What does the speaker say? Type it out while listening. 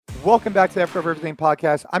Welcome back to the After Everything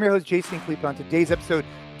podcast. I'm your host, Jason Khalipa. On today's episode,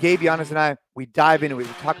 Gabe, Giannis, and I, we dive into it.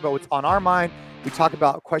 We talk about what's on our mind. We talk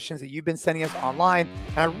about questions that you've been sending us online.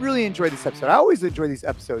 And I really enjoy this episode. I always enjoy these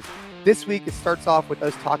episodes. This week, it starts off with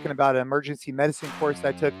us talking about an emergency medicine course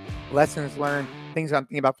that I took, lessons learned, things I'm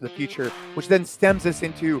thinking about for the future, which then stems us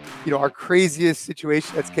into, our craziest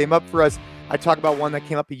situation that's came up for us. I talk about one that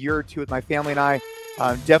came up a year or two with my family and I.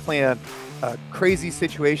 Definitely a crazy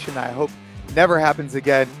situation that I hope never happens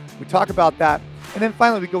again. We talk about that. And then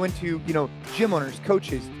finally, we go into, gym owners,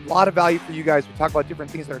 coaches, a lot of value for you guys. We talk about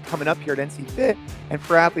different things that are coming up here at NC Fit. And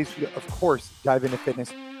for athletes, we, of course, dive into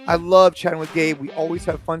fitness. I love chatting with Gabe. We always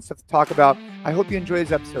have fun stuff to talk about. I hope you enjoy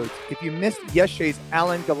his episodes. If you missed yesterday's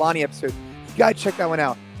Alan Galani episode, you got to check that one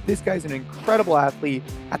out. This guy's an incredible athlete.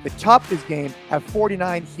 At the top of his game, at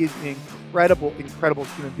 49, he is an incredible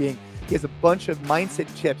human being. He has a bunch of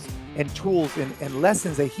mindset tips and tools and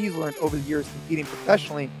lessons that he's learned over the years competing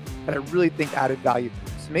professionally that I really think added value.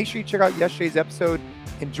 So make sure you check out yesterday's episode,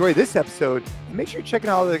 enjoy this episode, and make sure you're checking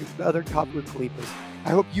out the other Coffee with Khalipas. I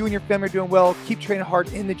hope you and your family are doing well. Keep training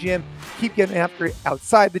hard in the gym. Keep getting after it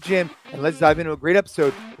outside the gym. And let's dive into a great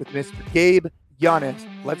episode with Mr. Gabe Giannis.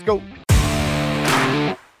 Let's go.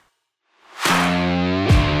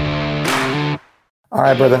 All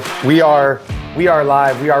right, brother. We are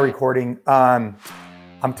live. We are recording.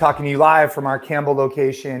 I'm talking to you live from our Campbell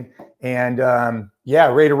location, and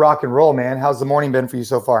ready to rock and roll, man. How's the morning been for you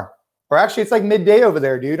so far? Or actually, it's like midday over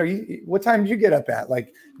there, dude. What time did you get up at?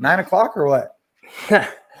 Like 9 o'clock or what?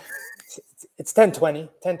 It's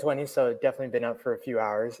 10:20. So definitely been up for a few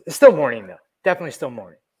hours. It's still morning though. Definitely still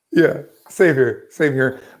morning. Yeah, same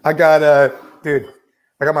here. I got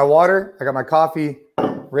I got my water. I got my coffee.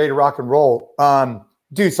 Ready to rock and roll.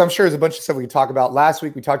 Dude, so I'm sure there's a bunch of stuff we could talk about. Last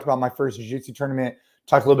week, we talked about my first jiu-jitsu tournament,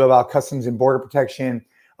 talked a little bit about customs and border protection.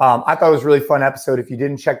 I thought it was a really fun episode. If you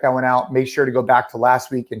didn't check that one out, make sure to go back to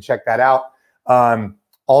last week and check that out.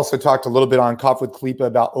 Also talked a little bit on Coffee with Khalipa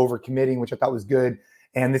about overcommitting, which I thought was good.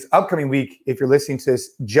 And this upcoming week, if you're listening to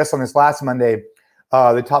this just on this last Monday,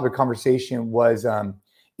 the topic of conversation was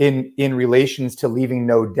in relations to leaving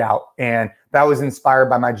no doubt. And that was inspired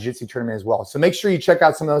by my jiu-jitsu tournament as well. So make sure you check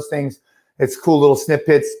out some of those things. It's cool little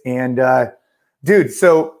snippets. And dude,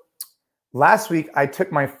 so last week I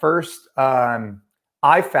took my first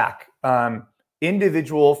IFAK,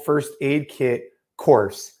 individual first aid kit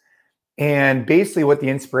course. And basically what the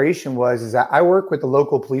inspiration was is that I work with the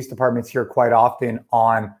local police departments here quite often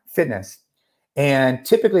on fitness. And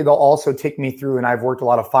typically they'll also take me through, and I've worked a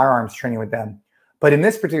lot of firearms training with them. But in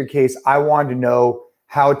this particular case, I wanted to know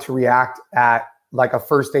how to react at like a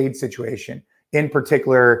first aid situation. In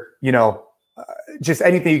particular, just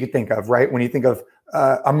anything you could think of, right? When you think of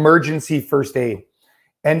emergency first aid.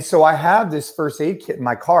 And so I have this first aid kit in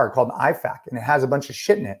my car called an IFAK, and it has a bunch of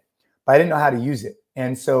shit in it, but I didn't know how to use it.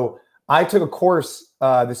 And so I took a course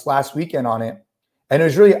this last weekend on it, and it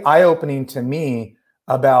was really eye-opening to me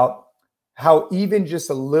about how even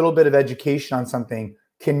just a little bit of education on something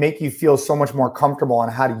can make you feel so much more comfortable on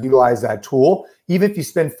how to utilize that tool, even if you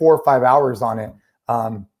spend 4 or 5 hours on it.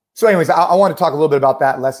 So anyways, I want to talk a little bit about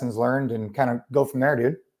that, lessons learned, and kind of go from there,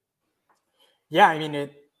 dude. Yeah, I mean,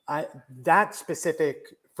 that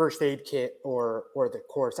specific first aid kit or the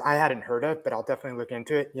course I hadn't heard of, but I'll definitely look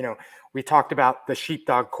into it. We talked about the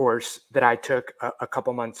sheepdog course that I took a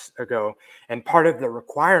couple months ago, and part of the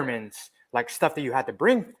requirements, like stuff that you had to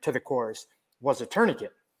bring to the course, was a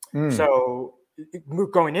tourniquet. So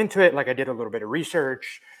going into it, like I did a little bit of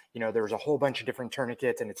research. There was a whole bunch of different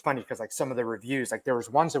tourniquets, and it's funny because like some of the reviews, like there was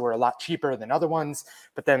ones that were a lot cheaper than other ones,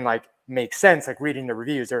 but then like makes sense, like reading the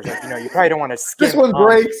reviews, there's like, you probably don't want to skip this one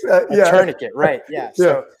breaks a tourniquet, right? Yeah.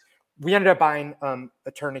 So we ended up buying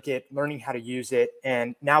a tourniquet, learning how to use it,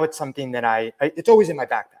 and now it's something that it's always in my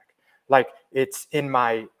backpack. Like it's in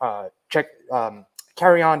my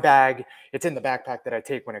carry-on bag. It's in the backpack that I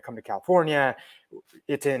take when I come to California.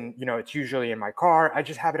 It's in, it's usually in my car. I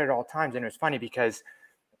just have it at all times. And it was funny because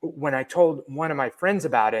when I told one of my friends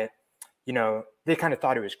about it, they kind of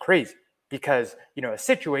thought it was crazy because, a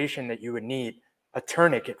situation that you would need a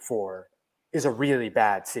tourniquet for is a really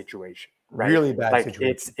bad situation, right? Really bad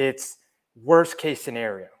situation. It's worst case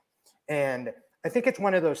scenario. And I think it's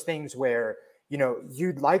one of those things where,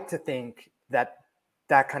 you'd like to think that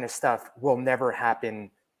that kind of stuff will never happen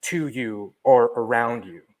to you or around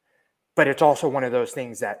you. But it's also one of those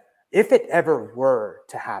things that if it ever were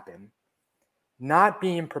to happen, not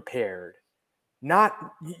being prepared,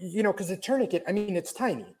 because a tourniquet, I mean, it's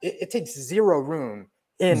tiny. It takes zero room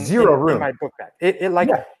in my book bag.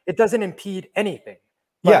 It doesn't impede anything.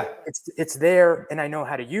 But it's there, and I know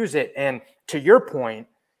how to use it. And to your point,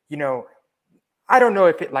 I don't know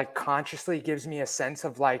if it like consciously gives me a sense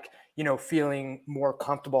of like, feeling more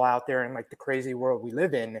comfortable out there in like the crazy world we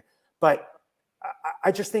live in. But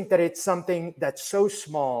I just think that it's something that's so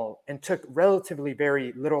small and took relatively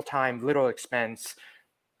very little time, little expense,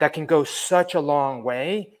 that can go such a long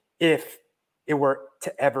way if it were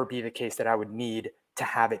to ever be the case that I would need to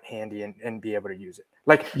have it handy and be able to use it.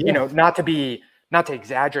 Like, Yeah. not to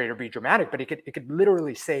exaggerate or be dramatic, but it could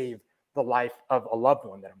literally save the life of a loved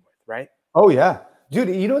one that I'm with, right? Oh yeah. Dude,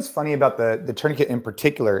 you know what's funny about the tourniquet in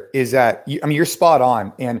particular is that you're spot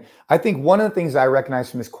on. And I think one of the things I recognize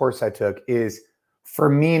from this course I took is for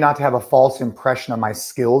me not to have a false impression of my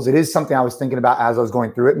skills. It is something I was thinking about as I was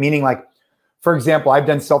going through it, meaning like, for example, I've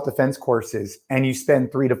done self-defense courses and you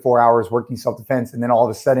spend 3 to 4 hours working self-defense. And then all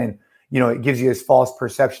of a sudden, it gives you this false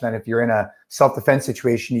perception that if you're in a self-defense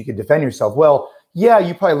situation, you could defend yourself. Well, yeah,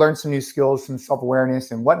 you probably learned some new skills, some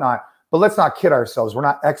self-awareness and whatnot, but let's not kid ourselves. We're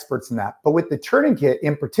not experts in that. But with the tourniquet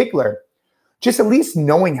in particular, just at least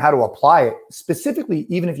knowing how to apply it, specifically,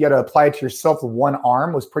 even if you had to apply it to yourself with one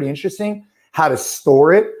arm was pretty interesting. How to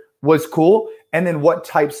store it was cool. And then what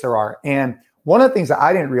types there are. And one of the things that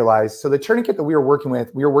I didn't realize, so the tourniquet that we were working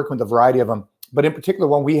with a variety of them, but in particular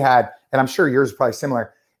one we had, and I'm sure yours is probably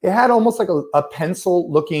similar, it had almost like a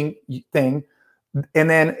pencil looking thing. And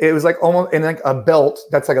then it was like almost, and like a belt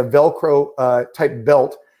that's like a Velcro type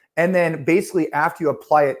belt. And then basically after you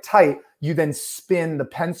apply it tight, you then spin the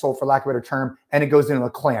pencil, for lack of a better term, and it goes into a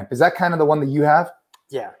clamp. Is that kind of the one that you have?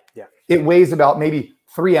 Yeah. It weighs about maybe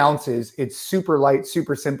 3 ounces. It's super light,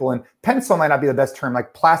 super simple. And pencil might not be the best term,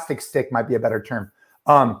 like plastic stick might be a better term.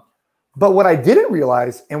 But what I didn't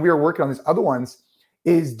realize, and we were working on these other ones,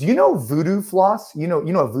 is do you know voodoo floss? You know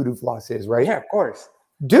what voodoo floss is, right? Yeah, of course.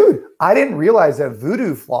 Dude, I didn't realize that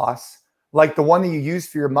voodoo floss, like the one that you use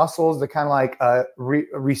for your muscles to kind of like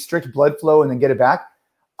restrict blood flow and then get it back.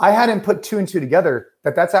 I hadn't put 2 and 2 together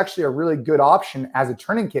that's actually a really good option as a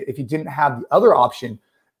tourniquet if you didn't have the other option.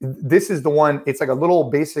 This is the one, it's like a little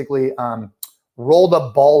basically rolled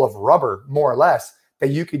up ball of rubber, more or less, that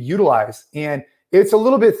you could utilize. And it's a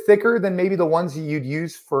little bit thicker than maybe the ones you'd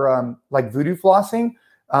use for like voodoo flossing.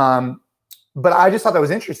 But I just thought that was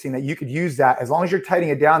interesting that you could use that as long as you're tightening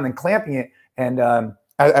it down and then clamping it and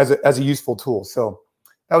as a useful tool. So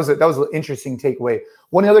that was an interesting takeaway.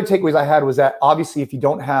 One of the other takeaways I had was that obviously if you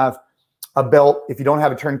don't have a belt, if you don't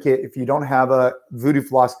have a tourniquet, if you don't have a voodoo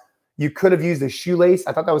floss, you could have used a shoelace.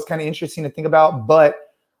 I thought that was kind of interesting to think about.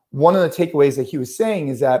 But one of the takeaways that he was saying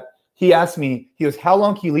is that he asked me, he goes, how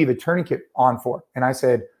long can you leave a tourniquet on for? And I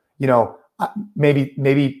said, maybe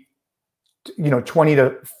 20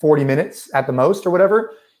 to 40 minutes at the most or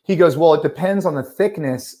whatever. He goes, well, it depends on the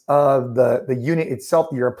thickness of the unit itself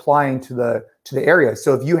that you're applying to the area.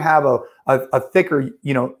 So if you have a thicker,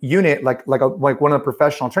 unit, like one of the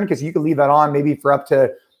professional tourniquets, you could leave that on maybe for up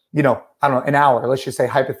to, I don't know, an hour, let's just say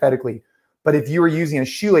hypothetically. But if you were using a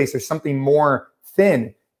shoelace or something more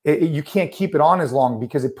thin, you can't keep it on as long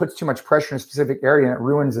because it puts too much pressure in a specific area and it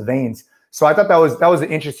ruins the veins. So I thought that was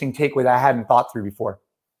an interesting takeaway that I hadn't thought through before.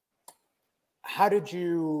 How did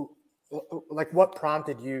you, like, what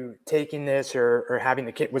prompted you taking this or having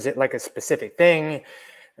the kit? Was it like a specific thing?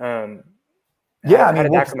 How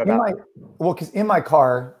did that come about? Because in my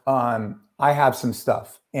car, I have some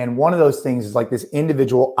stuff. And one of those things is like this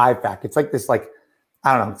individual IFAK. It's like this, like,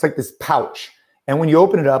 I don't know, it's like this pouch. And when you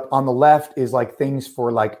open it up, on the left is like things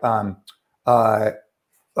for like blood.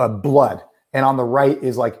 And on the right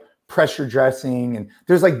is like pressure dressing. And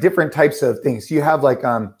there's like different types of things. So you have like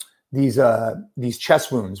these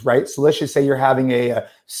chest wounds, right? So let's just say you're having a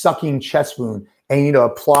sucking chest wound and you need to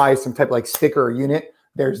apply some type of like sticker or unit.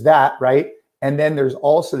 There's that, right? And then there's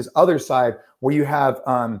also this other side where you have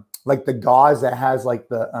like the gauze that has like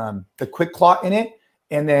the quick clot in it,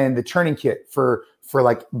 and then the tourniquet for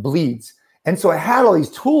like bleeds. And so it had all these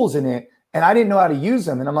tools in it, and I didn't know how to use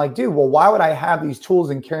them. And I'm like, dude, well, why would I have these tools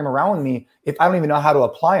and carry them around with me if I don't even know how to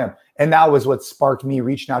apply them? And that was what sparked me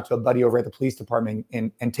reaching out to a buddy over at the police department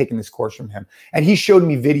and taking this course from him. And he showed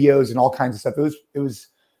me videos and all kinds of stuff. It was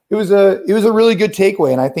a really good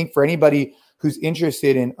takeaway. And I think for anybody who's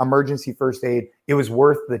interested in emergency first aid, it was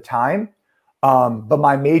worth the time. But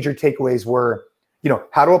my major takeaways were,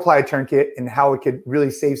 how to apply a tourniquet and how it could really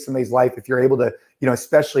save somebody's life if you're able to,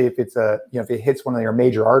 especially if it's if it hits one of your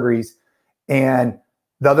major arteries. And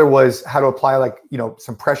the other was how to apply like,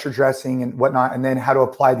 some pressure dressing and whatnot, and then how to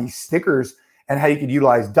apply these stickers and how you could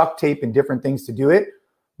utilize duct tape and different things to do it.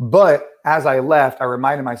 But as I left, I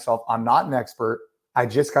reminded myself, I'm not an expert. I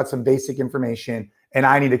just got some basic information. And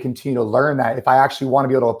I need to continue to learn that if I actually want to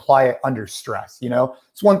be able to apply it under stress.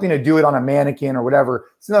 It's one thing to do it on a mannequin or whatever.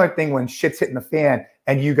 It's another thing when shit's hitting the fan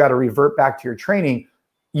and you got to revert back to your training.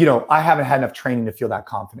 I haven't had enough training to feel that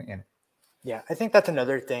confident in it. Yeah, I think that's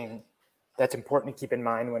another thing that's important to keep in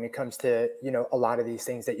mind when it comes to, a lot of these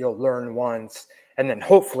things that you'll learn once and then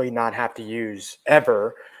hopefully not have to use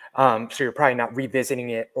ever. So you're probably not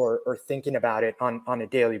revisiting it or thinking about it on a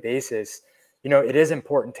daily basis. It is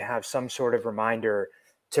important to have some sort of reminder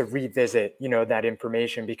to revisit, that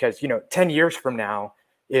information because, 10 years from now,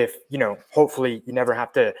 if, hopefully you never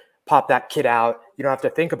have to pop that kid out, you don't have to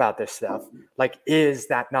think about this stuff. Like, is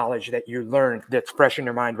that knowledge that you learned that's fresh in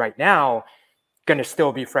your mind right now going to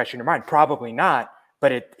still be fresh in your mind? Probably not,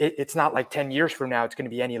 but it's not like 10 years from now, it's going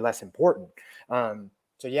to be any less important.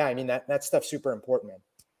 So yeah, I mean, that stuff's super important, man.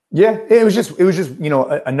 Yeah, it was just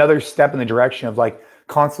another step in the direction of like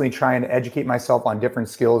constantly trying to educate myself on different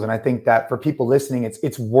skills. And I think that for people listening,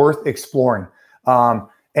 it's worth exploring.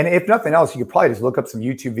 And if nothing else, you could probably just look up some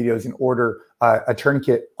YouTube videos and order a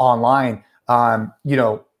tourniquet online. That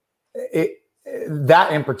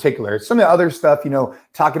in particular, some of the other stuff,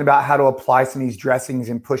 talking about how to apply some of these dressings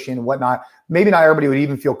and push in and whatnot. Maybe not everybody would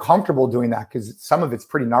even feel comfortable doing that because some of it's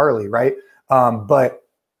pretty gnarly, right? But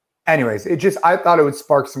anyways, I thought it would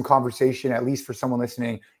spark some conversation, at least for someone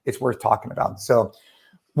listening. It's worth talking about. So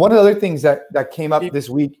one of the other things that came up this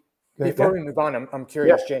week. Before we move on, I'm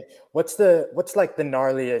curious, Jay, what's like the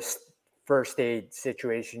gnarliest first aid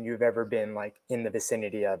situation you've ever been like in the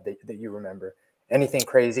vicinity of that you remember? Anything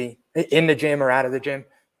crazy in the gym or out of the gym?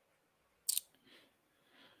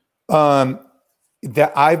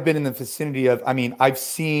 That I've been in the vicinity of, I've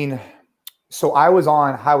seen. So I was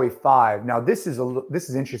on Highway 5. Now this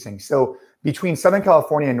is interesting. So between Southern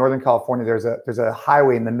California and Northern California, there's a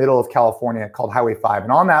highway in the middle of California called Highway 5.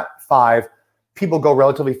 And on that 5, people go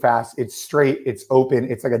relatively fast. It's straight, it's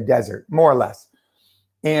open, it's like a desert, more or less.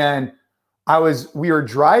 And we were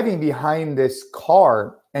driving behind this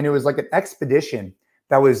car, and it was like an expedition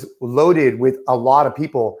that was loaded with a lot of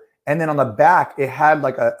people. And then on the back, it had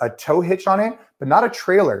like a tow hitch on it, but not a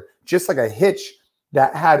trailer, just like a hitch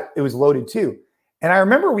it was loaded too. And I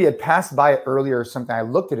remember we had passed by it earlier or something. I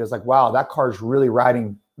looked at it, it was like, wow, that car's really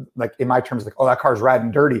riding, like in my terms, like, oh, that car's riding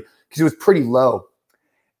dirty, because it was pretty low.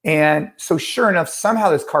 And so sure enough, somehow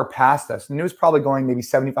this car passed us, and it was probably going maybe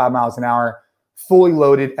 75 miles an hour, fully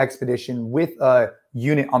loaded expedition with a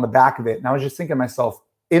unit on the back of it. And I was just thinking to myself,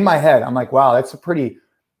 in my head, I'm like, wow, that's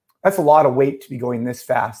a lot of weight to be going this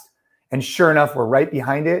fast. And sure enough, we're right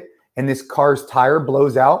behind it, and this car's tire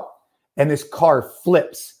blows out, and this car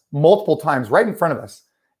flips multiple times right in front of us.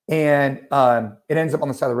 And it ends up on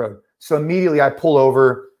the side of the road. So immediately I pull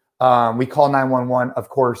over, we call 911, of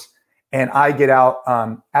course, and I get out.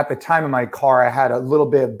 At the time in my car, I had a little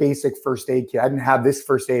bit of basic first aid kit. I didn't have this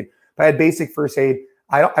first aid, but I had basic first aid.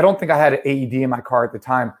 I don't think I had an AED in my car at the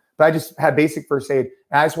time, but I just had basic first aid.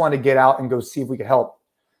 And I just wanted to get out and go see if we could help.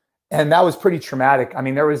 And that was pretty traumatic.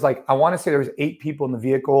 There was I want to say there was 8 people in the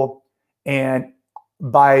vehicle. And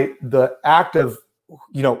by the act of,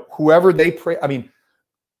 whoever they pray,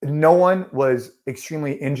 no one was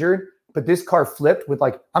extremely injured, but this car flipped with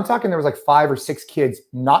I'm talking, there was 5 or 6 kids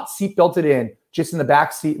not seat belted in, just in the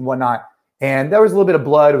back seat and whatnot. And there was a little bit of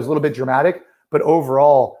blood. It was a little bit dramatic, but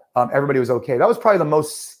overall, everybody was okay. That was probably the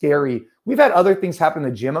most scary. We've had other things happen in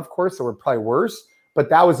the gym, of course, that were probably worse, but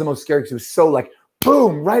that was the most scary because it was so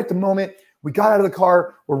boom, right at the moment. We got out of the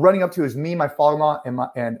car. We're running up to it. It was me, my father-in-law,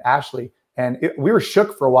 and Ashley. And we were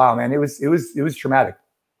shook for a while, man. It was traumatic.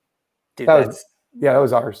 Dude, that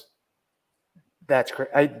was ours. That's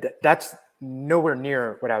crazy. That's nowhere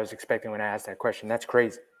near what I was expecting when I asked that question. That's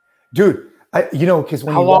crazy, dude. Because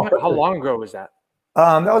how long ago was that?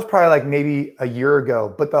 That was probably maybe a year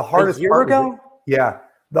ago. But the hardest part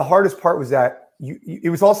the hardest part was that it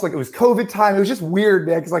was also it was COVID time. It was just weird,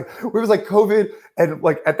 man. Because it was COVID, and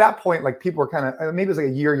at that point, people were kind of, maybe it was a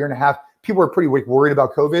year and a half. People were pretty worried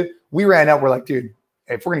about COVID. We ran out. We're like, dude,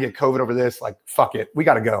 if we're gonna get COVID over this, fuck it, we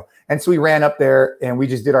got to go. And so we ran up there and we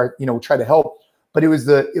just did our, tried to help. But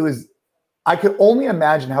I could only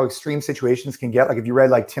imagine how extreme situations can get. If you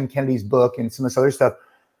read Tim Kennedy's book and some of this other stuff,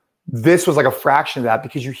 this was a fraction of that,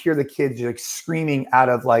 because you hear the kids screaming out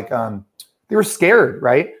of they were scared,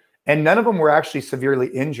 right? And none of them were actually severely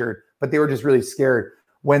injured, but they were just really scared.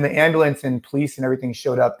 When the ambulance and police and everything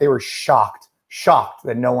showed up, they were shocked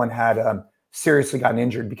that no one had seriously gotten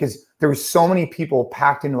injured, because there were so many people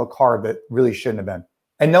packed into a car that really shouldn't have been,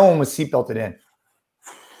 and no one was seatbelted in.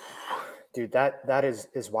 Dude, that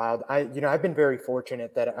is wild. I've been very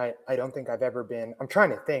fortunate that I don't think I've ever been. I'm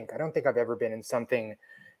trying to think. I don't think I've ever been in something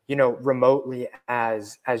remotely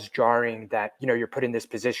as jarring that, you're put in this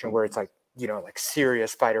position where it's like, like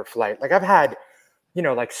serious fight or flight. Like I've had,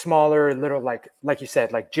 like smaller little, like you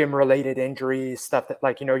said, like gym related injuries, stuff that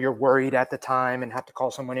like, you're worried at the time and have to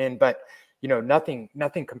call someone in, but nothing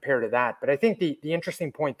compared to that. But I think the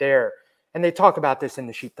interesting point there, and they talk about this in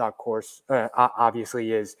the Sheepdog course,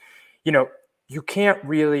 obviously, is, you can't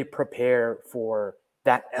really prepare for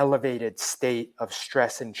that elevated state of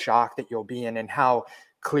stress and shock that you'll be in, and how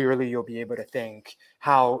clearly you'll be able to think,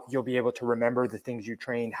 how you'll be able to remember the things you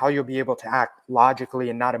trained, how you'll be able to act logically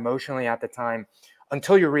and not emotionally at the time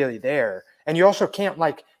until you're really there. And you also can't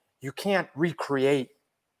recreate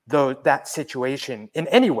that situation in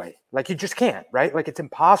any way. Like you just can't, right? Like it's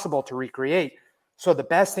impossible to recreate. So the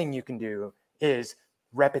best thing you can do is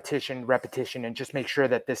repetition, and just make sure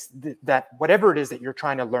that that whatever it is that you're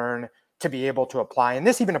trying to learn to be able to apply. And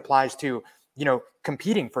this even applies to,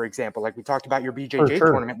 competing, for example, like we talked about your BJJ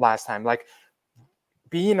tournament last time. Like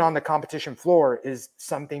being on the competition floor is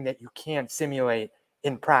something that you can't simulate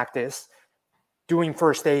in practice. Doing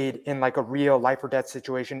first aid in like a real life or death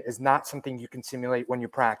situation is not something you can simulate when you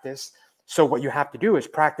practice. So what you have to do is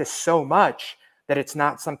practice so much that it's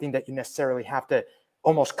not something that you necessarily have to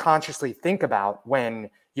almost consciously think about when,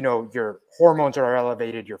 your hormones are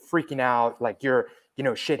elevated, you're freaking out, like you're,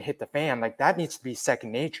 shit hit the fan. Like that needs to be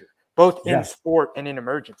second nature, both in sport and in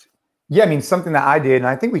emergency. Yeah, I mean, something that I did, and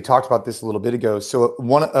I think we talked about this a little bit ago. So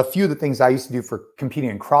a few of the things I used to do for competing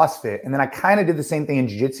in CrossFit, and then I kind of did the same thing in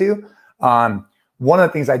jiu-jitsu. One of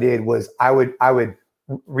the things I did was I would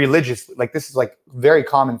religiously, like this is like very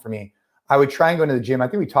common for me. I would try and go into the gym. I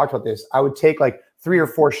think we talked about this. I would take like 3 or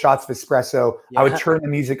 4 shots of espresso. Yeah. I would turn the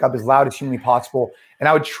music up as loud as humanly possible. And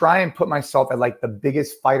I would try and put myself at like the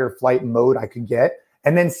biggest fight or flight mode I could get,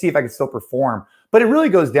 and then see if I could still perform. But it really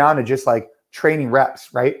goes down to just like training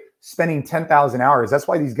reps, right? Spending 10,000 hours. That's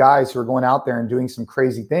why these guys who are going out there and doing some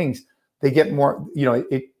crazy things, they get more,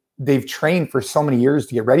 they've trained for so many years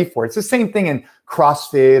to get ready for it. It's the same thing in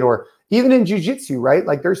CrossFit or even in jiu-jitsu, right?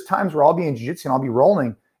 Like there's times where I'll be in jiu-jitsu and I'll be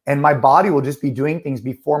rolling and my body will just be doing things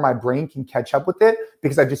before my brain can catch up with it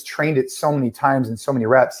because I've just trained it so many times and so many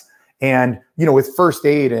reps. And, with first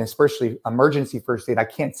aid and especially emergency first aid, I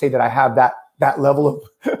can't say that I have that level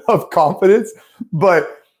of confidence,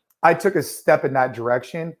 but I took a step in that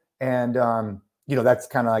direction. And, that's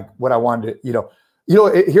kind of like what I wanted to,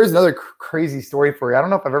 here's another crazy story for you. I don't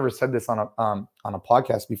know if I've ever said this on a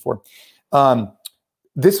podcast before.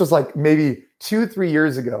 This was like maybe 2-3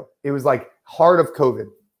 years ago. It was like heart of COVID.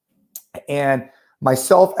 And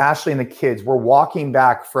myself, Ashley, and the kids were walking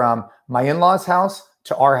back from my in-laws' house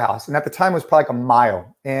to our house. And at the time it was probably like a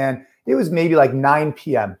mile. And it was maybe like 9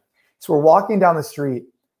 p.m. So we're walking down the street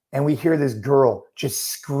and we hear this girl just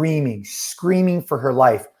screaming for her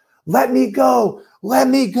life. Let me go. Let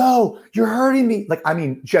me go. You're hurting me. Like, I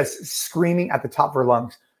mean, just screaming at the top of her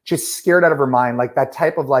lungs, just scared out of her mind. Like that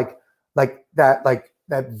type of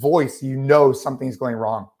that voice, something's going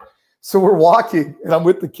wrong. So we're walking and I'm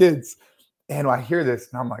with the kids and I hear this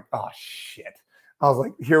and I'm like, oh shit. I was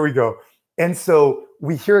like, here we go. And so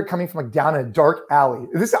we hear it coming from like down a dark alley.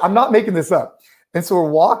 I'm not making this up. And so we're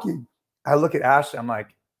walking. I look at Ashley. I'm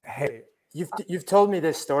like, hey, You've told me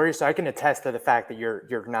this story, so I can attest to the fact that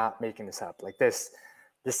you're not making this up. Like this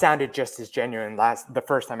sounded just as genuine the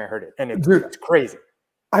first time I heard it, and it's crazy.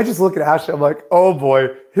 I just look at Ashley. I'm like, oh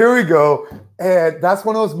boy, here we go. And that's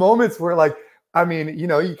one of those moments where, like, I mean, you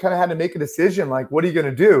kind of had to make a decision. Like, what are you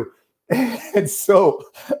gonna do? And so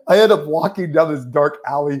I end up walking down this dark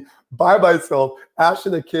alley by myself.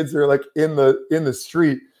 Ashley and the kids are like in the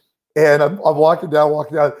street, and I'm walking down,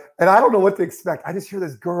 and I don't know what to expect. I just hear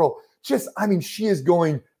this girl. She is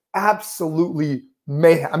going absolutely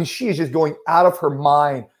mayhem. I mean, she is just going out of her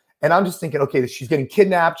mind. And I'm just thinking, okay, she's getting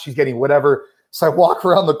kidnapped. She's getting whatever. So I walk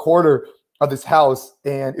around the corner of this house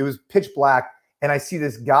and it was pitch black. And I see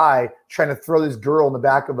this guy trying to throw this girl in the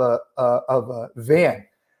back of a van.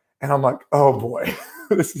 And I'm like, oh boy,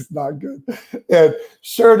 this is not good. And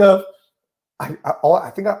sure enough, I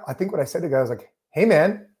think what I said to the guy, I was like, hey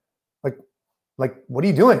man, like, what are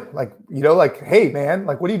you doing? Like, hey man,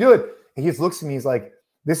 like, what are you doing? And he just looks at me. He's like,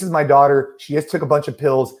 this is my daughter. She just took a bunch of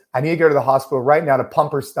pills. I need to get her to the hospital right now to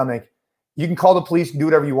pump her stomach. You can call the police, you can do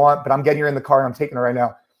whatever you want, but I'm getting her in the car and I'm taking her right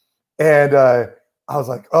now. And I was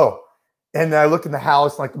like, oh. And then I looked in the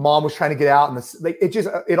house, and like the mom was trying to get out, and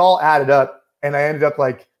it all added up. And I ended up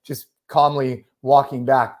like just calmly walking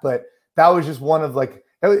back. But that was just one of like,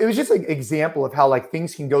 it was just like an example of how like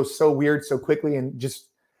things can go so weird so quickly, and just,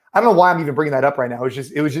 I don't know why I'm even bringing that up right now.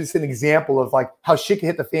 It was just an example of like how shit can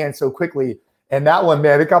hit the fan so quickly. And that one,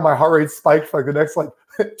 man, it got my heart rate spiked for like the next like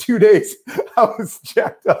 2 days. I was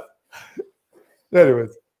jacked up.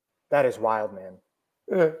 Anyways. That is wild, man.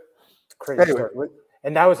 Yeah. It's crazy story.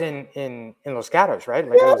 And that was in Los Gatos, right?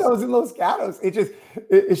 Like yeah, that was in Los Gatos.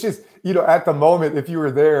 It's just, you know, at the moment, if you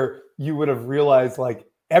were there, you would have realized like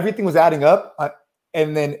everything was adding up.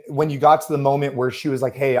 And then when you got to the moment where she was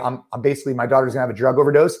like, hey, I'm basically, my daughter's gonna have a drug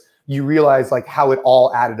overdose, you realize like how it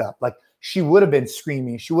all added up. Like she would have been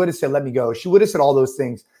screaming. She would have said, let me go. She would have said all those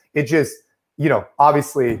things. It just, you know,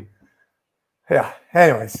 obviously, yeah.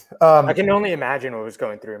 Anyways. I can only imagine what was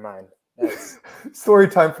going through your mind. Story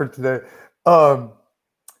time for today.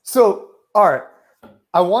 So, all right.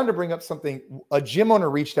 I wanted to bring up something. A gym owner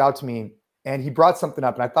reached out to me and he brought something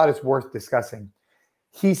up and I thought it's worth discussing.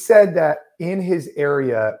 He said that in his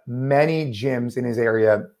area, many gyms in his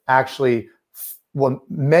area actually,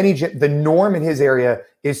 the norm in his area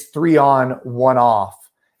is 3 on, 1 off.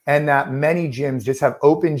 And that many gyms just have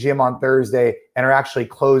open gym on Thursday and are actually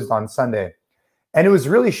closed on Sunday. And it was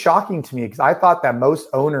really shocking to me because I thought that most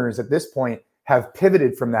owners at this point have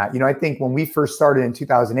pivoted from that. You know, I think when we first started in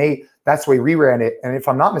 2008, that's the way we ran it. And if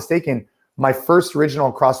I'm not mistaken, my first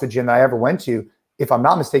original CrossFit gym that I ever went to, if I'm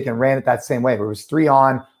not mistaken, ran it that same way, where it was 3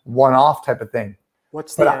 on, 1 off type of thing.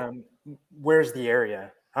 What's the, where's the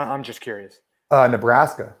area? I'm just curious.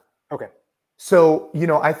 Nebraska. Okay. So, you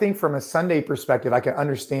know, I think from a Sunday perspective, I can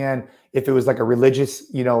understand if it was like a religious,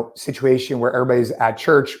 you know, situation where everybody's at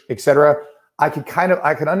church, et cetera. I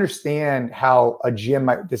could understand how a gym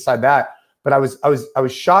might decide that. But I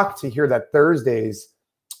was shocked to hear that Thursdays,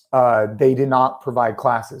 they did not provide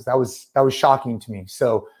classes. That was shocking to me.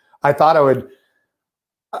 So I thought I would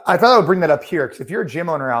bring that up here, because if you're a gym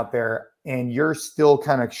owner out there and you're still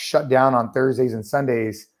kind of shut down on Thursdays and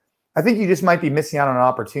Sundays, I think you just might be missing out on an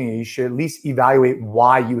opportunity. You should at least evaluate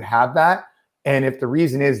why you have that. And if the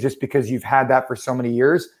reason is just because you've had that for so many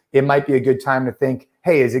years, it might be a good time to think,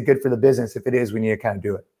 hey, is it good for the business? If it is, we need to kind of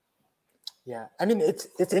do it. Yeah. I mean,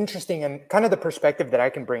 it's interesting, and kind of the perspective that I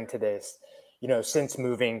can bring to this, you know, since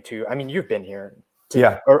moving to, I mean, you've been here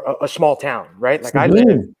to a small town, right? Like I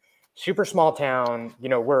live super small town, you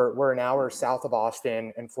know, we're an hour south of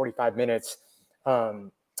Austin and 45 minutes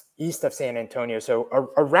east of San Antonio. So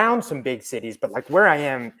around some big cities, but like where I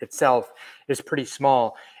am itself is pretty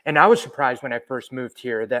small. And I was surprised when I first moved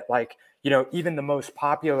here that, like, you know, even the most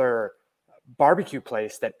popular barbecue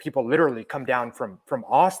place that people literally come down from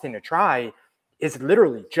Austin to try is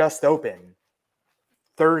literally just open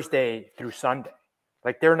Thursday through Sunday.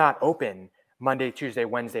 Like they're not open Monday, Tuesday,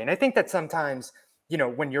 Wednesday. And I think that sometimes, you know,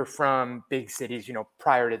 when you're from big cities, you know,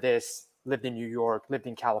 prior to this, lived in New York, lived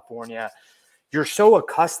in California, you're so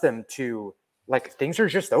accustomed to, like, things are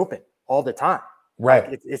just open all the time. Right.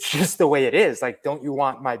 Like, it's just the way it is. Like, don't you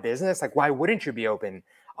want my business? Like, why wouldn't you be open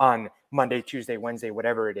on Monday, Tuesday, Wednesday,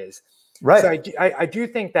 whatever it is? Right. So I do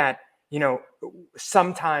think that, you know,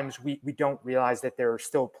 sometimes we don't realize that there are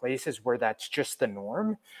still places where that's just the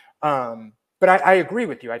norm. But I agree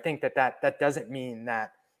with you. I think that doesn't mean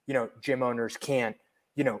that, you know, gym owners can't,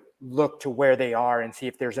 you know, look to where they are and see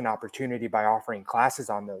if there's an opportunity by offering classes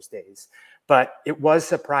on those days. But it was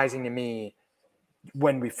surprising to me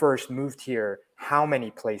when we first moved here, how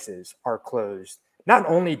many places are closed, not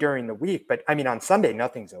only during the week, but I mean, on Sunday,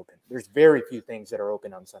 nothing's open. There's very few things that are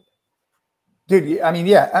open on Sunday. Dude, I mean,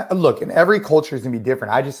 yeah, look, and every culture is going to be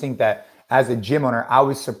different. I just think that as a gym owner, I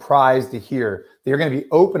was surprised to hear they're going to be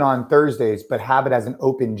open on Thursdays, but have it as an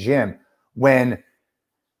open gym when,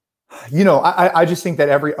 you know, I just think that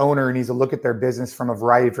every owner needs to look at their business from a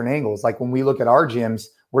variety of different angles. Like when we look at our gyms,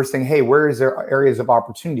 we're saying, hey, where is there areas of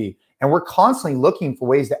opportunity? And we're constantly looking for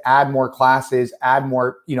ways to add more classes, add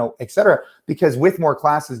more, you know, et cetera, because with more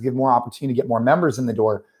classes, give more opportunity to get more members in the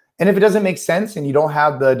door. And if it doesn't make sense and you don't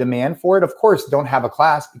have the demand for it, of course, don't have a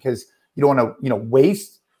class because you don't want to, you know,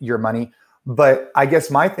 waste your money. But I guess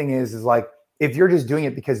my thing is like, if you're just doing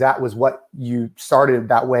it because that was what you started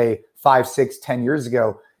that way 5, 6, 10 years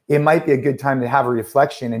ago, it might be a good time to have a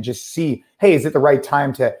reflection and just see, hey, is it the right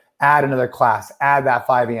time to add another class, add that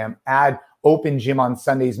 5 a.m., add open gym on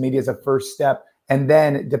Sundays, maybe as a first step, and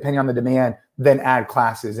then depending on the demand, then add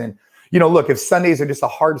classes. And, you know, look, if Sundays are just a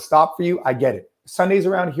hard stop for you, I get it. Sundays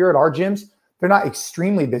around here at our gyms, they're not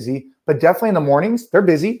extremely busy, but definitely in the mornings, they're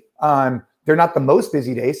busy. They're not the most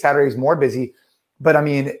busy day. Saturday's more busy. But I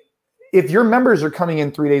mean, if your members are coming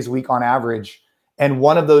in 3 days a week on average, and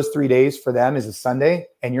one of those 3 days for them is a Sunday,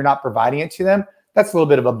 and you're not providing it to them, that's a little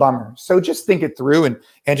bit of a bummer. So just think it through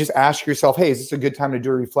and just ask yourself, hey, is this a good time to do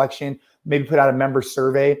a reflection? Maybe put out a member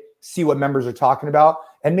survey, see what members are talking about,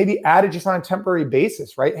 and maybe add it just on a temporary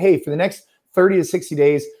basis, right? Hey, for the next 30 to 60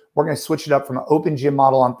 days, we're going to switch it up from an open gym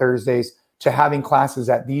model on Thursdays to having classes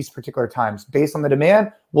at these particular times. Based on the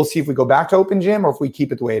demand, we'll see if we go back to open gym or if we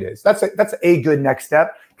keep it the way it is. That's a good next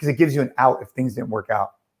step because it gives you an out if things didn't work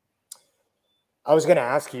out. I was going to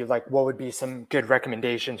ask you, like, what would be some good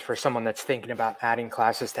recommendations for someone that's thinking about adding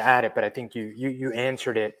classes to add it? But I think you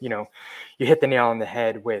answered it. You know, you hit the nail on the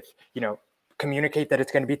head with, you know, communicate that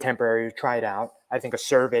it's going to be temporary, try it out. I think a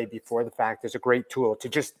survey before the fact is a great tool to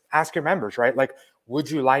just ask your members, right? Like, would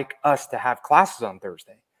you like us to have classes on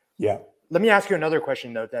Thursday? Yeah. Let me ask you another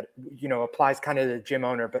question, though, that, you know, applies kind of to the gym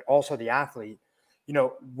owner, but also the athlete. You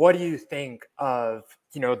know, what do you think of,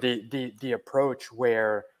 you know, the approach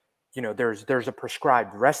where, you know, there's a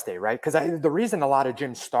prescribed rest day, right? Because the reason a lot of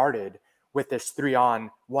gyms started with this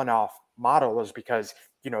 3-on, 1-off model is because,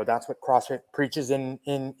 you know, that's what CrossFit preaches in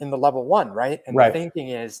the level 1, right? And right. The thinking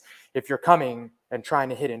is if you're coming and trying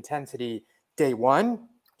to hit intensity day 1,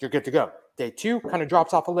 you're good to go. Day 2 kind of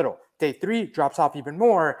drops off a little. Day 3 drops off even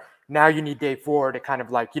more. Now you need day 4 to kind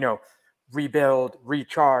of, like, you know, rebuild,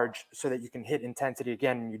 recharge so that you can hit intensity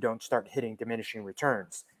again and you don't start hitting diminishing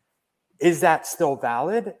returns. Is that still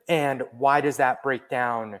valid? And why does that break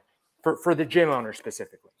down for the gym owner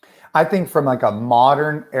specifically? I think from like a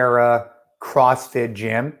modern era CrossFit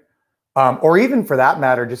gym, or even for that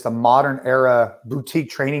matter, just a modern era boutique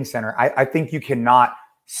training center, I think you cannot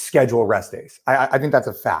schedule rest days. I think that's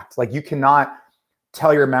a fact. Like, you cannot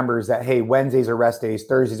tell your members that, hey, Wednesdays are rest days,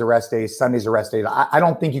 Thursdays are rest days, Sundays are rest days. I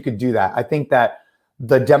don't think you could do that. I think that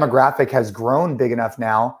the demographic has grown big enough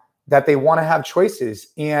now that they want to have choices.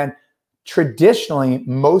 And traditionally,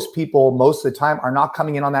 most people, most of the time, are not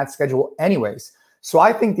coming in on that schedule anyways. So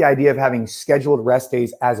I think the idea of having scheduled rest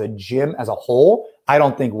days as a gym as a whole, I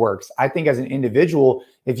don't think works. I think as an individual,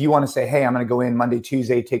 if you want to say, hey, I'm going to go in Monday,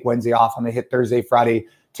 Tuesday, take Wednesday off, I'm going to hit Thursday, Friday,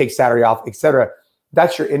 take Saturday off, etc.,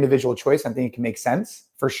 that's your individual choice. I think it can make sense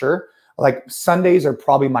for sure. Like, Sundays are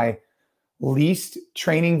probably my least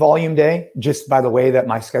training volume day, just by the way that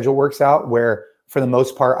my schedule works out, where for the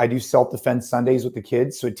most part, I do self-defense Sundays with the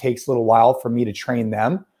kids. So it takes a little while for me to train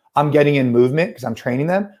them. I'm getting in movement because I'm training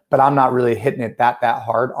them, but I'm not really hitting it that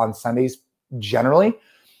hard on Sundays generally.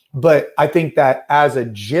 But I think that as a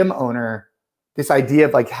gym owner, this idea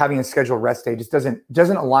of like having a scheduled rest day just doesn't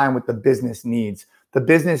align with the business needs. The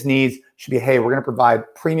business needs should be, hey, we're going to provide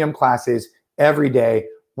premium classes every day.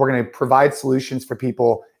 We're going to provide solutions for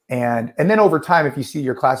people. And then over time, if you see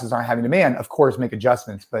your classes aren't having demand, of course, make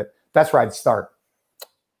adjustments. But that's where I'd start.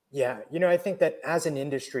 Yeah. You know, I think that as an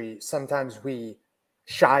industry, sometimes we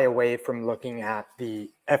shy away from looking at the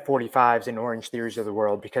F45s and Orange Theories of the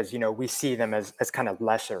world because, you know, we see them as kind of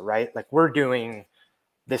lesser, right? Like, we're doing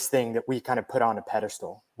this thing that we kind of put on a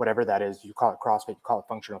pedestal, whatever that is. You call it CrossFit, you call it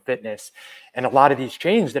functional fitness. And a lot of these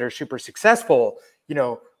chains that are super successful, you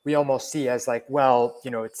know, we almost see as like, well,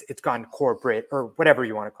 you know, it's gone corporate or whatever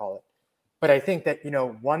you want to call it. But I think that, you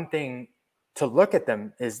know, one thing to look at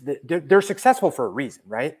them is that they're successful for a reason,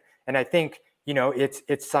 right? And I think, you know,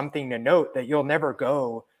 it's something to note that you'll never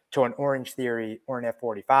go to an Orange Theory or an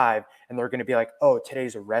F45 and they're going to be like, oh,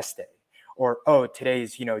 today's a rest day, or, oh,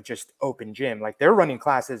 today's, you know, just open gym. Like, they're running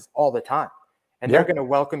classes all the time and they're going to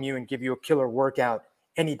welcome you and give you a killer workout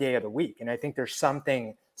any day of the week. And I think there's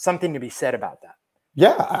something to be said about that.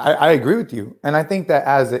 Yeah, I agree with you. And I think that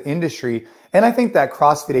as an industry, and I think that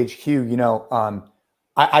CrossFit HQ, you know,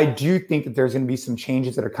 I do think that there's going to be some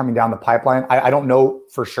changes that are coming down the pipeline. I don't know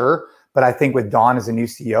for sure, but I think with Don as a new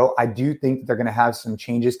CEO, I do think that they're going to have some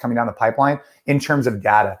changes coming down the pipeline in terms of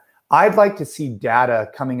data. I'd like to see data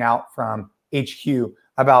coming out from HQ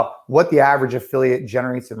about what the average affiliate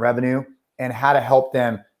generates in revenue and how to help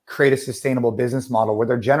them create a sustainable business model where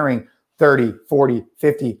they're generating $30, $40,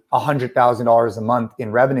 $50, $100,000 a month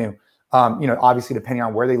in revenue. You know, obviously depending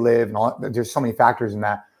on where they live and all, there's so many factors in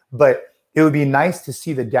that, but it would be nice to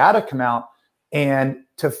see the data come out and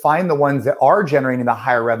to find the ones that are generating the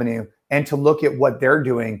higher revenue and to look at what they're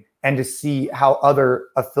doing and to see how other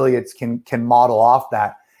affiliates can model off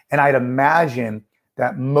that. And I'd imagine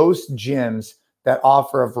that most gyms that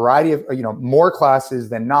offer a variety of, you know, more classes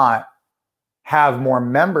than not, have more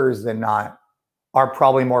members than not, are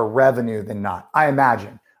probably more revenue than not, I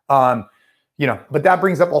imagine. You know, but that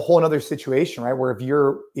brings up a whole nother situation, right? Where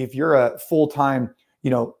if you're a full-time, you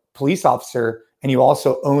know, police officer and you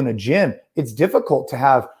also own a gym, it's difficult to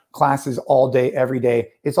have classes all day, every day.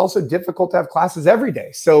 It's also difficult to have classes every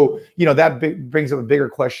day. So, you know, that brings up a bigger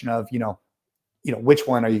question of, you know, which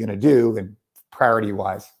one are you going to do and priority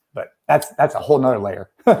wise, but that's a whole nother layer.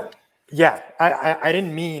 Yeah. I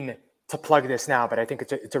didn't mean to plug this now, but I think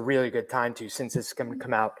it's a really good time to, since it's going to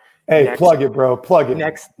come out. Hey, plug it, bro. Plug it.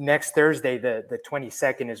 Next Thursday, the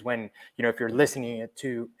 22nd is when, you know, if you're listening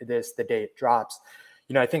to this, the day it drops,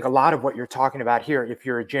 I think a lot of what you're talking about here, if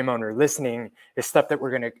you're a gym owner listening, is stuff that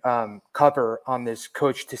we're going to cover on this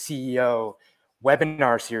Coach to CEO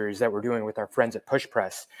webinar series that we're doing with our friends at Push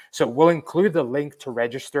Press. So we'll include the link to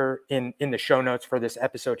register in the show notes for this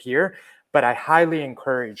episode here. But I highly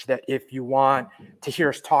encourage that if you want to hear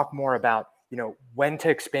us talk more about, when to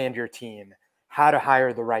expand your team, how to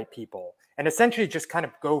hire the right people, and essentially just kind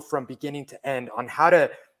of go from beginning to end on how to,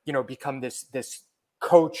 become this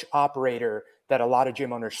coach operator that a lot of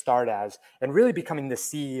gym owners start as, and really becoming the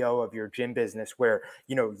CEO of your gym business where,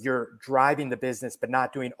 you're driving the business, but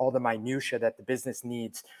not doing all the minutia that the business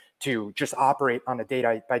needs to just operate on a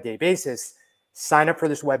day-by-day basis. Sign up for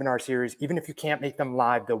this webinar series. Even if you can't make them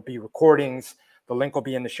live, there'll be recordings. The link will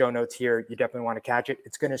be in the show notes here. You definitely want to catch it.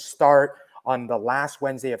 It's going to start on the last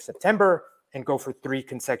Wednesday of September and go for 3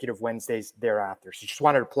 consecutive Wednesdays thereafter. So just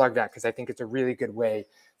wanted to plug that because I think it's a really good way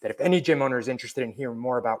that if any gym owner is interested in hearing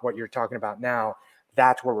more about what you're talking about now,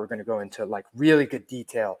 that's where we're going to go into like really good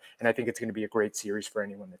detail. And I think it's going to be a great series for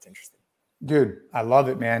anyone that's interested. Dude, I love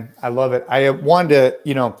it, man. I love it. I wanted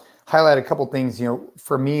to, highlight a couple things.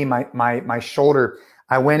 For me, my shoulder,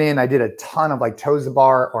 I went in, I did a ton of like toes to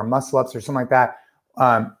bar or muscle ups or something like that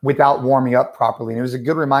without warming up properly. And it was a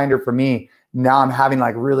good reminder for me. Now I'm having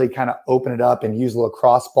like really kind of open it up and use a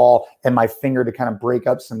lacrosse ball and my finger to kind of break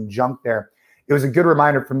up some junk there. It was a good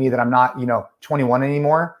reminder for me that I'm not, 21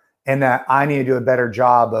 anymore and that I need to do a better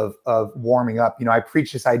job of warming up. I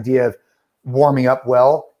preach this idea of warming up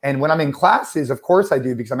well. And when I'm in classes, of course I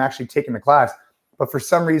do because I'm actually taking the class. But for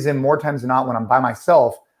some reason, more times than not, when I'm by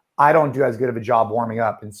myself, I don't do as good of a job warming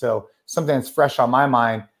up. And so something that's fresh on my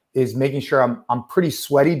mind is making sure I'm pretty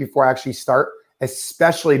sweaty before I actually start,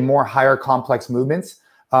 especially more higher complex movements.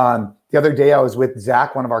 The other day I was with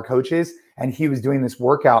Zach, one of our coaches, and he was doing this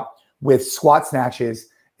workout with squat snatches.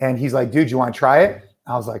 And he's like, dude, you want to try it?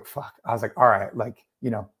 I was like, fuck. I was like, all right,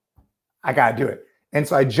 I got to do it. And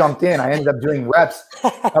so I jumped in. I ended up doing reps.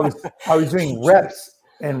 I was doing reps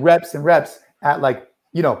and reps and reps at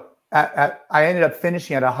I ended up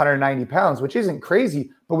finishing at 190 pounds, which isn't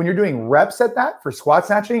crazy. But when you're doing reps at that for squat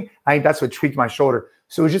snatching, I think that's what tweaked my shoulder.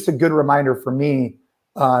 So it was just a good reminder for me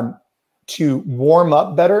to warm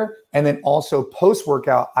up better. And then also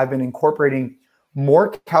post-workout, I've been incorporating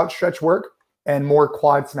more couch stretch work and more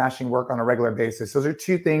quad smashing work on a regular basis. Those are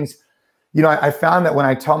 2 things, I found that when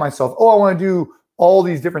I tell myself, I want to do all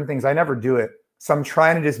these different things, I never do it. So I'm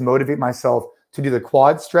trying to just motivate myself to do the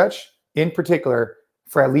quad stretch in particular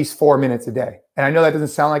for at least 4 minutes a day. And I know that doesn't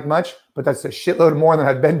sound like much, but that's a shitload more than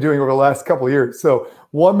I've been doing over the last couple of years. So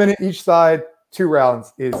 1 minute each side, 2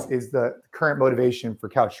 rounds is the current motivation for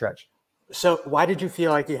couch stretch. So why did you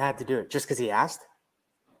feel like you had to do it? Just because he asked?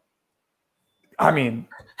 I mean,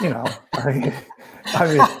 I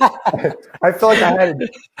felt like I had to,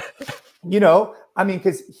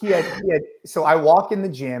 because he had, so I walk in the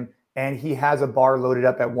gym and he has a bar loaded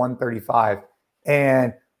up at 135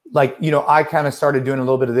 and I kind of started doing a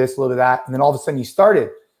little bit of this, a little bit of that. And then all of a sudden he started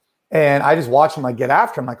and I just watched him get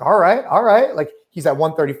after him. Like, all right. Like he's at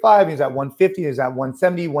 135, he's at 150, he's at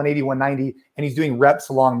 170, 180, 190. And he's doing reps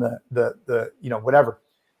along the whatever.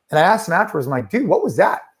 And I asked him afterwards, I'm like, dude, what was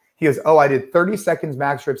that? He goes, I did 30 seconds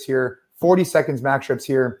max reps here, 40 seconds max reps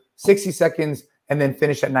here, 60 seconds, and then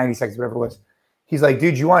finish at 90 seconds, whatever it was. He's like,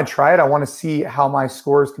 dude, you want to try it? I want to see how my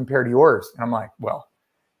scores compare to yours. And I'm like, well,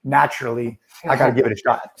 naturally, I got to give it a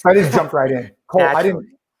shot. So I just jumped right in. Cole,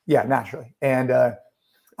 naturally. And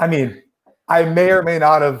I may or may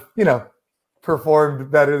not have,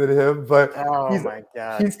 performed better than him, but my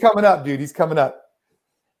God, he's coming up, dude. He's coming up.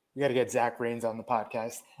 You got to get Zach Rains on the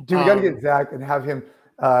podcast. Dude, we got to get Zach and have him.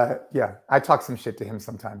 I talk some shit to him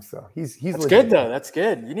sometimes. So he's That's good though. That's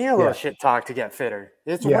good. You need a little shit talk to get fitter.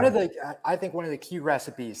 It's I think one of the key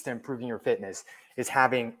recipes to improving your fitness is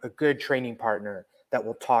having a good training partner that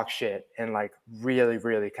will talk shit and really,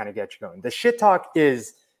 really kind of get you going. The shit talk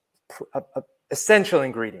is a essential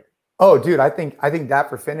ingredient. Oh, dude, I think that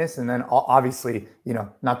for fitness, and then obviously,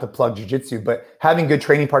 not to plug jiu-jitsu, but having good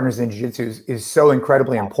training partners in jiu-jitsu is so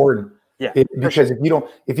incredibly important. Yeah, because if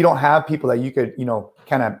you don't have people that you could,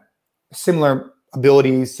 kind of similar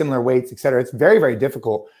abilities, similar weights, et cetera, it's very, very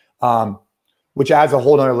difficult. Which adds a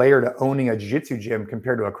whole other layer to owning a jiu-jitsu gym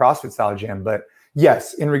compared to a CrossFit style gym. But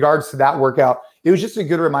yes, in regards to that workout, it was just a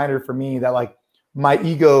good reminder for me that my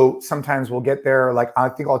ego sometimes will get there. I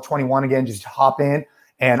think I'll 21 again, just hop in.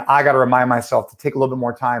 And I got to remind myself to take a little bit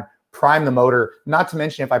more time, prime the motor. Not to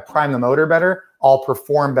mention, if I prime the motor better, I'll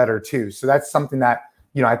perform better too. So that's something that,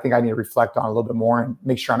 I think I need to reflect on a little bit more and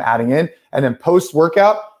make sure I'm adding in. And then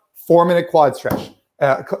post-workout, 4 minute quad stretch,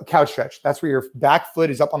 couch stretch. That's where your back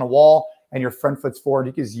foot is up on a wall and your front foot's forward,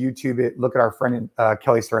 you can just YouTube it. Look at our friend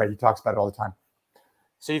Kelly Starrett. He talks about it all the time.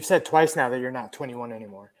 So you've said twice now that you're not 21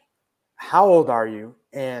 anymore. How old are you?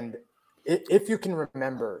 And if you can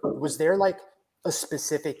remember, was there like a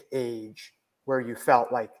specific age where you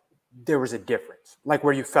felt like there was a difference? Like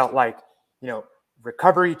where you felt like, you know,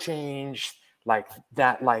 recovery changed, like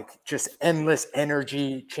that, like just endless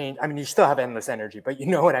energy change. I mean, you still have endless energy, but you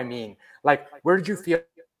know what I mean? Like, where did you feel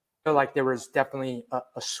like there was definitely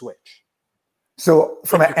a switch? So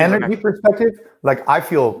from an energy perspective, like I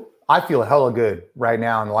feel hella good right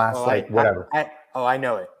now in the last whatever. I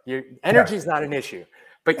know it. Your energy is not an issue,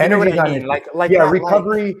 but you know what I mean? Like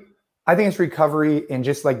recovery. I think it's recovery and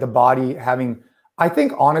just like the body having, I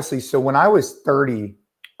think honestly, so when I was 30,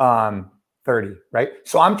 right?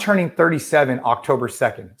 So I'm turning 37 October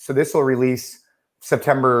 2nd. So this will release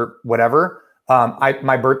September, whatever.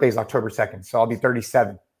 My birthday is October 2nd. So I'll be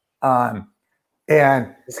 37.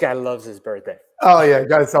 And this guy loves his birthday. Oh yeah,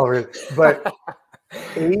 got to celebrate it. But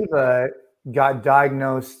Ava got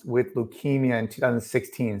diagnosed with leukemia in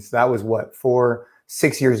 2016. So that was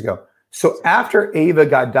 6 years ago. So after Ava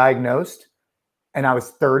got diagnosed and I was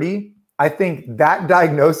 30, I think that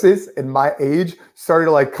diagnosis and my age started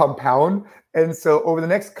to like compound. And so over the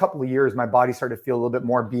next couple of years, my body started to feel a little bit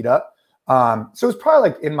more beat up. So it was probably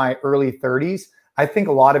like in my early 30s. I think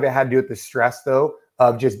a lot of it had to do with the stress though,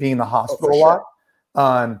 of just being in the hospital a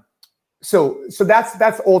lot. So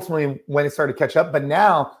that's ultimately when it started to catch up. But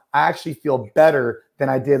now I actually feel better than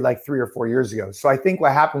I did like 3 or 4 years ago. So I think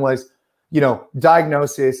what happened was,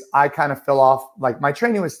 diagnosis, I kind of fell off. Like my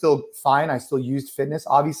training was still fine. I still used fitness,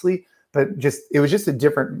 obviously, but it was just a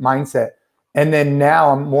different mindset. And then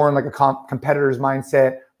now I'm more in like a competitor's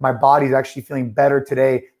mindset. My body's actually feeling better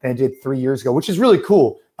today than it did 3 years ago, which is really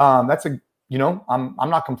cool. I'm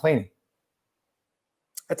not complaining.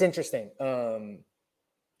 That's interesting.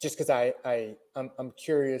 Just because I'm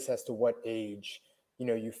curious as to what age,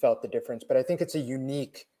 you felt the difference, but I think it's a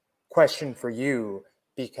unique question for you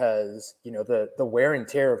because, the wear and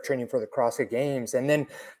tear of training for the CrossFit Games and then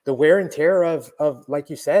the wear and tear of, like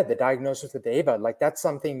you said, the diagnosis with Ava, like that's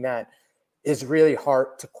something that is really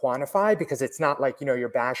hard to quantify because it's not like, you're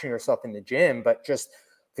bashing yourself in the gym, but just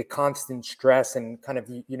the constant stress and kind of,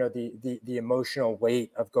 the emotional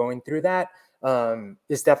weight of going through that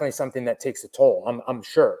is definitely something that takes a toll, I'm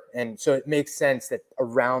sure. And so it makes sense that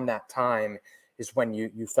around that time is when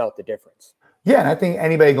you felt the difference. Yeah. And I think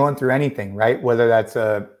anybody going through anything, right? Whether that's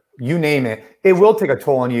you name it, it will take a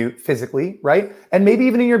toll on you physically, right? And maybe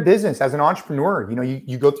even in your business as an entrepreneur,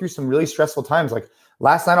 you go through some really stressful times. Like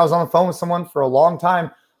last night I was on the phone with someone for a long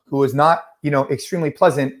time who was not, extremely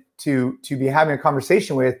pleasant to be having a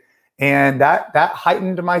conversation with. And that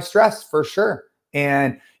heightened my stress for sure.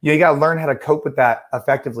 And you got to learn how to cope with that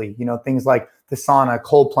effectively. Things like the sauna,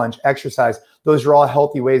 cold plunge, exercise. Those are all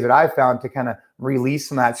healthy ways that I've found to kind of release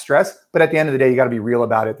some of that stress. But at the end of the day, you got to be real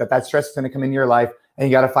about it, that stress is going to come into your life and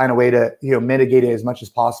you got to find a way to, mitigate it as much as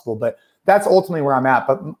possible. But that's ultimately where I'm at.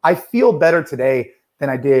 But I feel better today than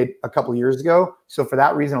I did a couple of years ago. So for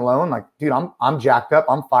that reason alone, like, dude, I'm jacked up.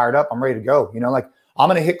 I'm fired up. I'm ready to go. Like I'm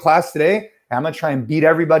going to hit class today and I'm going to try and beat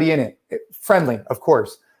everybody in it. Friendly, of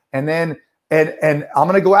course. And then, and I'm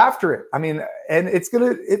going to go after it. I mean, and it's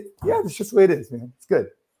just the way it is, man. It's good.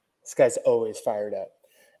 This guy's always fired up.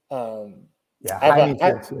 I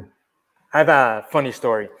have a funny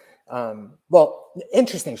story.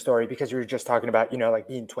 Interesting story because you were just talking about, like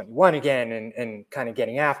being 21 again and kind of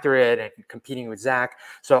getting after it and competing with Zach.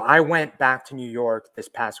 So I went back to New York this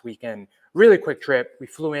past weekend, really quick trip. We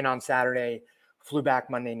flew in on Saturday, flew back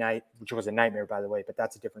Monday night, which was a nightmare, by the way, but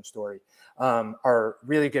that's a different story. Our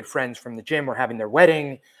really good friends from the gym were having their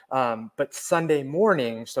wedding. But Sunday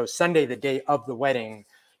morning, so Sunday, the day of the wedding,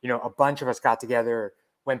 a bunch of us got together,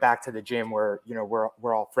 went back to the gym where,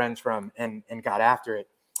 we're all friends from and got after it.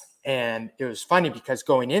 And it was funny because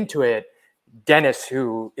going into it, Dennis,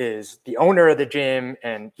 who is the owner of the gym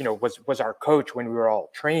and, was our coach when we were all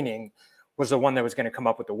training, was the one that was going to come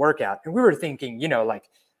up with the workout. And we were thinking, like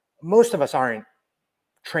most of us aren't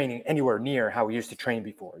training anywhere near how we used to train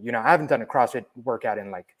before. I haven't done a CrossFit workout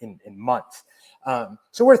in months.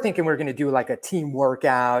 So we're thinking we're going to do like a team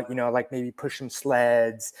workout, like maybe push some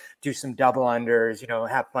sleds, do some double unders,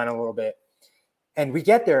 have fun a little bit. And we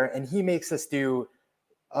get there and he makes us do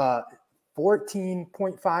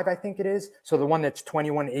 14.5, I think it is. So the one that's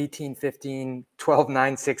 21, 18, 15, 12,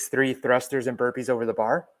 9, 6, 3 thrusters and burpees over the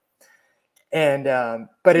bar. And,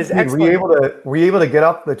 but his were you able to get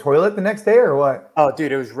up the toilet the next day or what? Oh,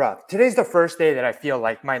 dude, it was rough. Today's the first day that I feel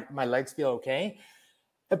like my legs feel okay.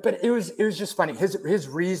 But it was just funny. His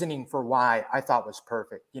reasoning for why I thought was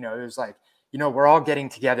perfect. It was like, we're all getting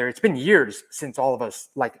together. It's been years since all of us,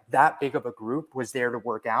 like that big of a group, was there to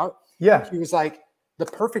work out. Yeah. He was like, the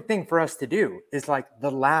perfect thing for us to do is like the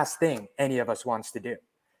last thing any of us wants to do.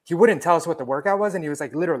 He wouldn't tell us what the workout was. And he was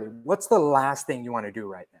like, literally, what's the last thing you want to do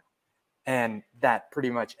right now? And that pretty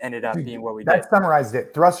much ended up being what we did. That summarized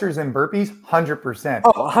it. Thrusters and burpees, 100%.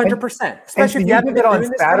 Oh, 100%. Especially if you haven't been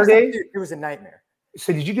on Saturday. It was a nightmare.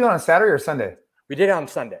 So did you do it on Saturday or Sunday? We did it on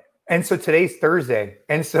Sunday. And so today's Thursday.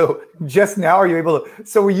 And so just now are you able to,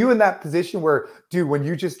 so were you in that position where, dude, when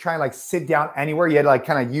you just try and like sit down anywhere, you had to like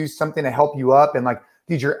kind of use something to help you up and like,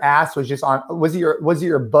 dude, your ass was just on, was it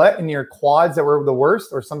your butt and your quads that were the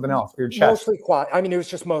worst or something else? Or your chest? Mostly quad. I mean, it was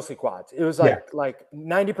just mostly quads. It was like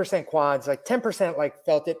 90% quads, like 10% like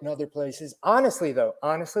felt it in other places. Honestly,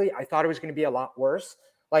 I thought it was going to be a lot worse.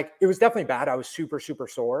 Like it was definitely bad. I was super, super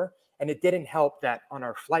sore. And it didn't help that on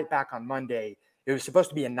our flight back on Monday, it was supposed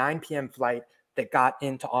to be a 9 p.m. flight that got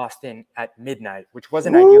into Austin at midnight, which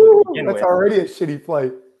wasn't ideal to begin with. That's already a shitty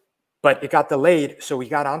flight. But it got delayed. So we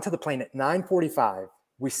got onto the plane at 9:45.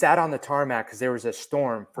 We sat on the tarmac because there was a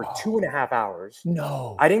storm for 2.5 hours.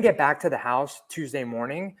 No. I didn't get back to the house Tuesday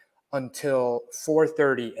morning until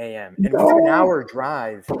 4:30 a.m. And it was an hour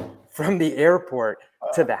drive from the airport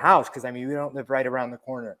to the house because, I mean, we don't live right around the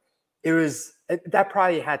corner. That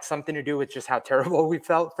probably had something to do with just how terrible we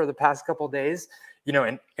felt for the past couple of days.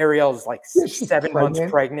 And Ariel's like 7 months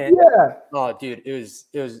pregnant. Yeah. Oh, dude, it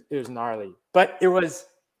was gnarly. But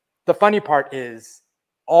the funny part is,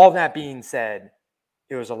 all that being said,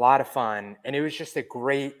 it was a lot of fun. And it was just a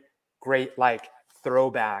great like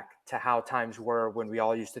throwback to how times were when we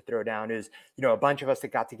all used to throw down. It was, a bunch of us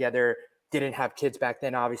that got together, didn't have kids back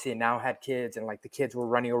then, obviously, and now had kids. And like the kids were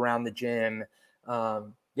running around the gym.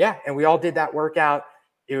 And we all did that workout.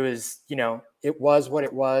 It was, it was what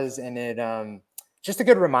it was. And it, just a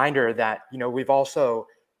good reminder that, we've also,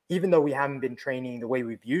 even though we haven't been training the way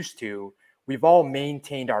we've used to, we've all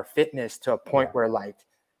maintained our fitness to a point where like,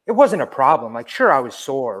 it wasn't a problem. Like, sure, I was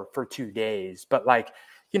sore for 2 days, but like,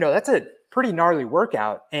 that's a pretty gnarly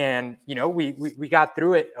workout. And, we got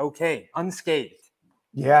through it okay, unscathed.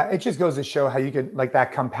 Yeah, it just goes to show how you could, like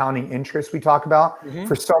that compounding interest we talk about. Mm-hmm.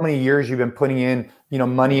 For so many years, you've been putting in,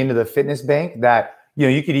 money into the fitness bank that,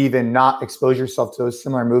 you could even not expose yourself to those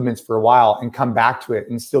similar movements for a while and come back to it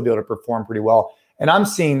and still be able to perform pretty well. And I'm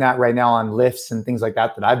seeing that right now on lifts and things like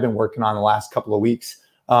that I've been working on the last couple of weeks.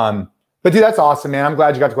 But dude, that's awesome, man. I'm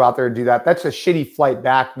glad you got to go out there and do that. That's a shitty flight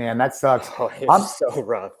back, man. That sucks. Oh, it's so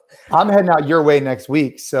rough. I'm heading out your way next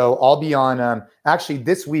week. So I'll be on, actually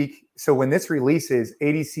this week. So when this releases,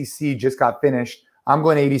 ADCC just got finished. I'm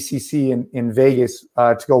going to ADCC in Vegas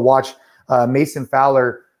to go watch Mason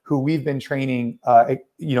Fowler, who we've been training, a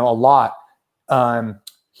lot.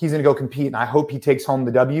 He's going to go compete, and I hope he takes home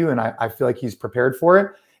the W, and I feel like he's prepared for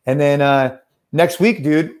it. And then next week,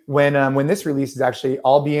 dude, when this releases, actually,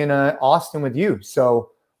 I'll be in Austin with you.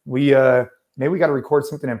 So maybe we got to record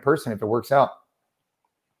something in person if it works out.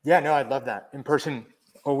 Yeah, no, I'd love that. In person,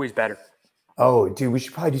 always better. Oh, dude, we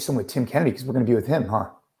should probably do something with Tim Kennedy because we're going to be with him, huh?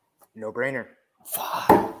 No brainer.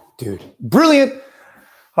 Fuck, dude. Brilliant.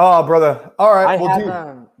 Oh, brother. All right.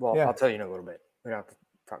 I'll tell you in a little bit. We don't have to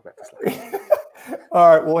talk about this later.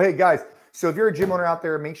 All right. Well, hey, guys. So if you're a gym owner out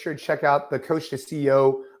there, make sure to check out the Coach to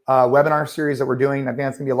CEO webinar series that we're doing. I think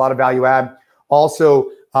that's going to be a lot of value add. Also,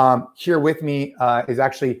 here with me is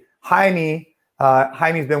actually Jaime.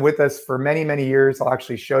 Jaime's been with us for many, many years. I'll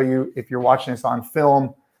actually show you if you're watching this on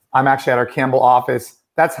film. I'm actually at our Campbell office.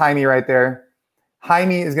 That's Jaime right there.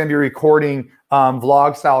 Jaime is going to be recording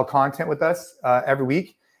vlog style content with us every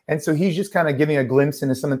week. And so he's just kind of giving a glimpse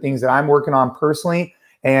into some of the things that I'm working on personally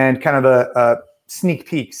and kind of a sneak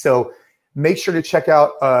peek. So make sure to check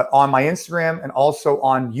out on my Instagram and also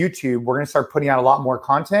on YouTube. We're going to start putting out a lot more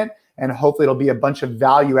content, and hopefully it'll be a bunch of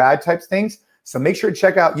value add types things. So make sure to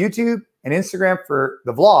check out YouTube and Instagram for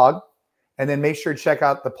the vlog, and then make sure to check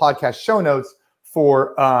out the podcast show notes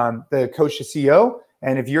for the Coach to CEO.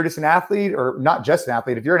 And if you're just an athlete, or not just an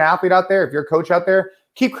athlete, if you're an athlete out there, if you're a coach out there,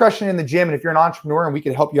 keep crushing in the gym. And if you're an entrepreneur and we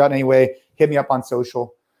can help you out in any way, hit me up on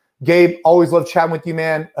social. Gabe, always love chatting with you,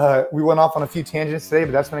 man. We went off on a few tangents today,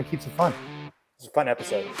 but that's when it keeps it fun. It's a fun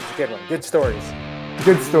episode. It's a good one. Good stories.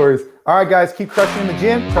 Good stories. All right, guys, keep crushing in the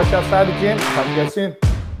gym. Crush outside the gym. Talk to you guys soon.